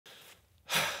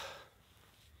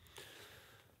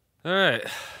All right,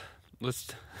 let's,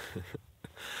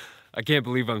 I can't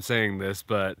believe I'm saying this,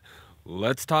 but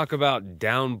let's talk about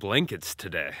down blankets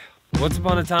today. Once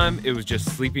upon a time, it was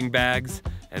just sleeping bags,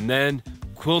 and then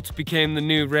quilts became the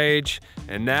new rage,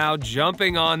 and now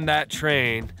jumping on that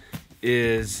train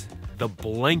is the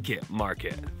blanket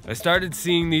market. I started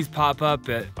seeing these pop up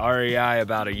at REI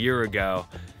about a year ago,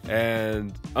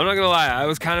 and I'm not gonna lie, I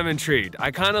was kind of intrigued.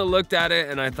 I kind of looked at it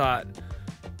and I thought,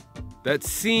 that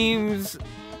seems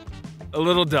a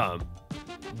little dumb,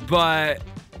 but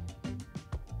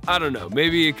I don't know,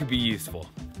 maybe it could be useful.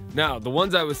 Now, the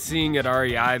ones I was seeing at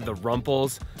REI, the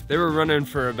Rumples, they were running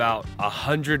for about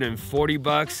 140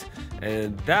 bucks,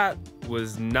 and that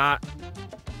was not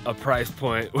a price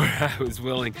point where I was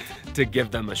willing to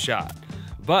give them a shot.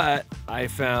 But I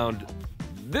found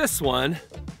this one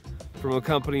from a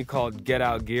company called Get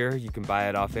Out Gear. You can buy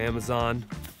it off Amazon.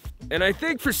 And I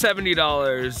think for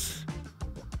 $70,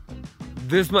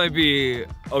 this might be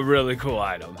a really cool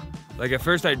item. Like at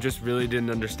first I just really didn't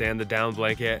understand the down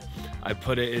blanket. I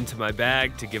put it into my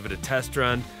bag to give it a test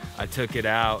run. I took it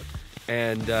out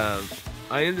and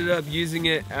I ended up using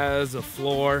it as a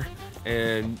floor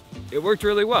and it worked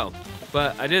really well.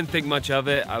 But I didn't think much of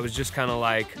it. I was just kind of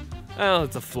like, oh,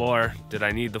 it's a floor. Did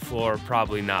I need the floor?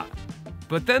 Probably not.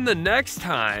 But then the next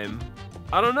time,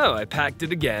 I don't know, I packed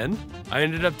it again. I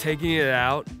ended up taking it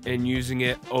out and using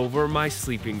it over my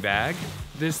sleeping bag.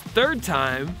 This third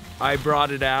time, I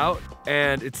brought it out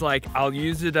and it's like, I'll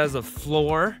use it as a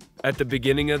floor at the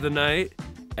beginning of the night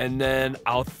and then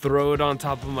I'll throw it on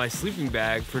top of my sleeping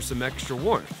bag for some extra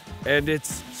warmth. And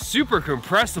it's super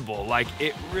compressible, like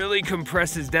it really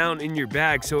compresses down in your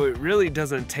bag, so it really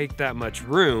doesn't take that much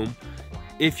room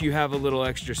if you have a little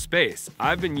extra space.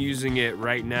 I've been using it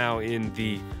right now in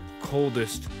the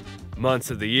coldest months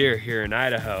of the year here in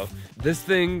Idaho. This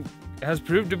thing has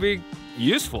proved to be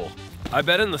useful. I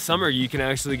bet in the summer you can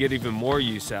actually get even more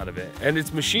use out of it. And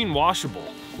it's machine washable,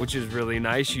 which is really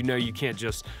nice. You know, you can't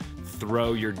just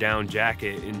throw your down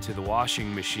jacket into the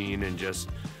washing machine and just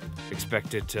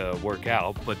expect it to work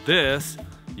out. But this,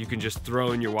 you can just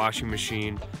throw in your washing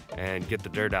machine and get the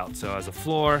dirt out. So as a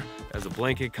floor, as a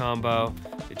blanket combo,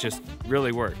 it just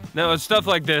really worked. Now it's stuff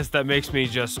like this that makes me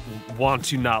just want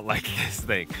to not like this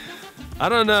thing. I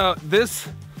don't know, this,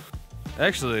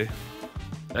 actually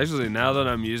now that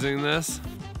I'm using this,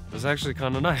 it's actually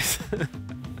kind of nice.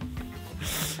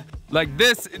 Like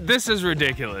this is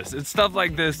ridiculous. It's stuff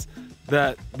like this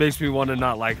that makes me want to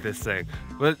not like this thing.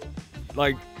 But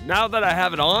like, now that I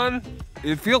have it on,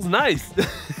 it feels nice.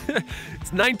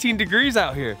 It's 19 degrees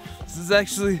out here. This is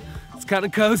actually, it's kind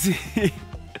of cozy.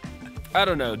 I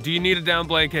don't know, do you need a down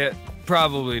blanket?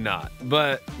 Probably not.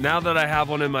 But now that I have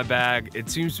one in my bag, it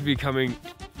seems to be coming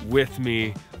with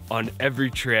me on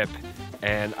every trip,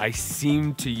 and I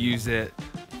seem to use it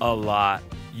a lot.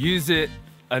 Use it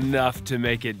enough to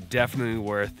make it definitely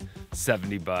worth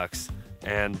 70 bucks.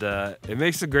 And it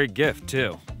makes a great gift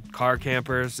too. Car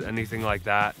campers, anything like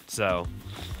that. So,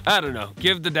 I don't know,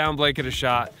 give the down blanket a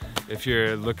shot if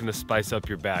you're looking to spice up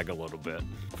your bag a little bit.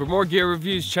 For more gear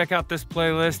reviews, check out this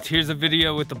playlist. Here's a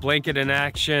video with the blanket in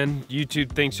action.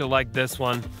 YouTube thinks you'll like this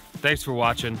one. Thanks for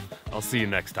watching. I'll see you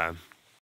next time.